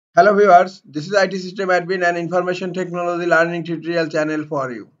Hello viewers, this is IT System Admin and Information Technology Learning tutorial channel for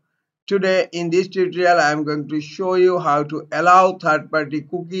you. Today in this tutorial I am going to show you how to allow third-party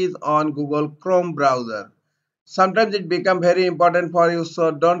cookies on Google Chrome browser. Sometimes it becomes very important for you, so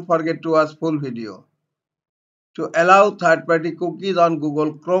don't forget to watch full video. To allow third-party cookies on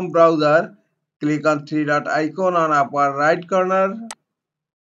Google Chrome browser, click on three dot icon on upper right corner,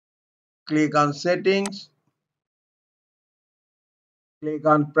 click on settings, click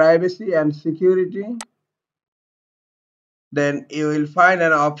on privacy and security. Then you will find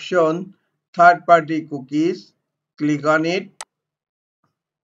an option third-party cookies. Click on it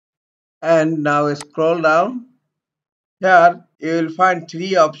and now scroll down. Here you will find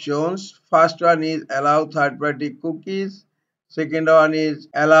three options. First one is allow third-party cookies. Second one is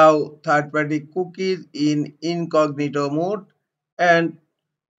allow third-party cookies in incognito mode. And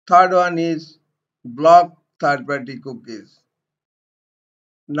third one is block third-party cookies.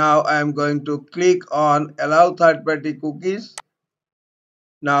 Now I am going to click on allow third-party cookies.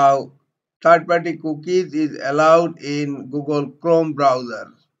 Now, third-party cookies is allowed in Google Chrome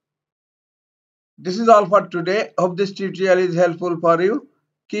browser. This is all for today. Hope this tutorial is helpful for you.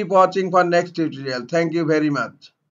 Keep watching for next tutorial. Thank you very much.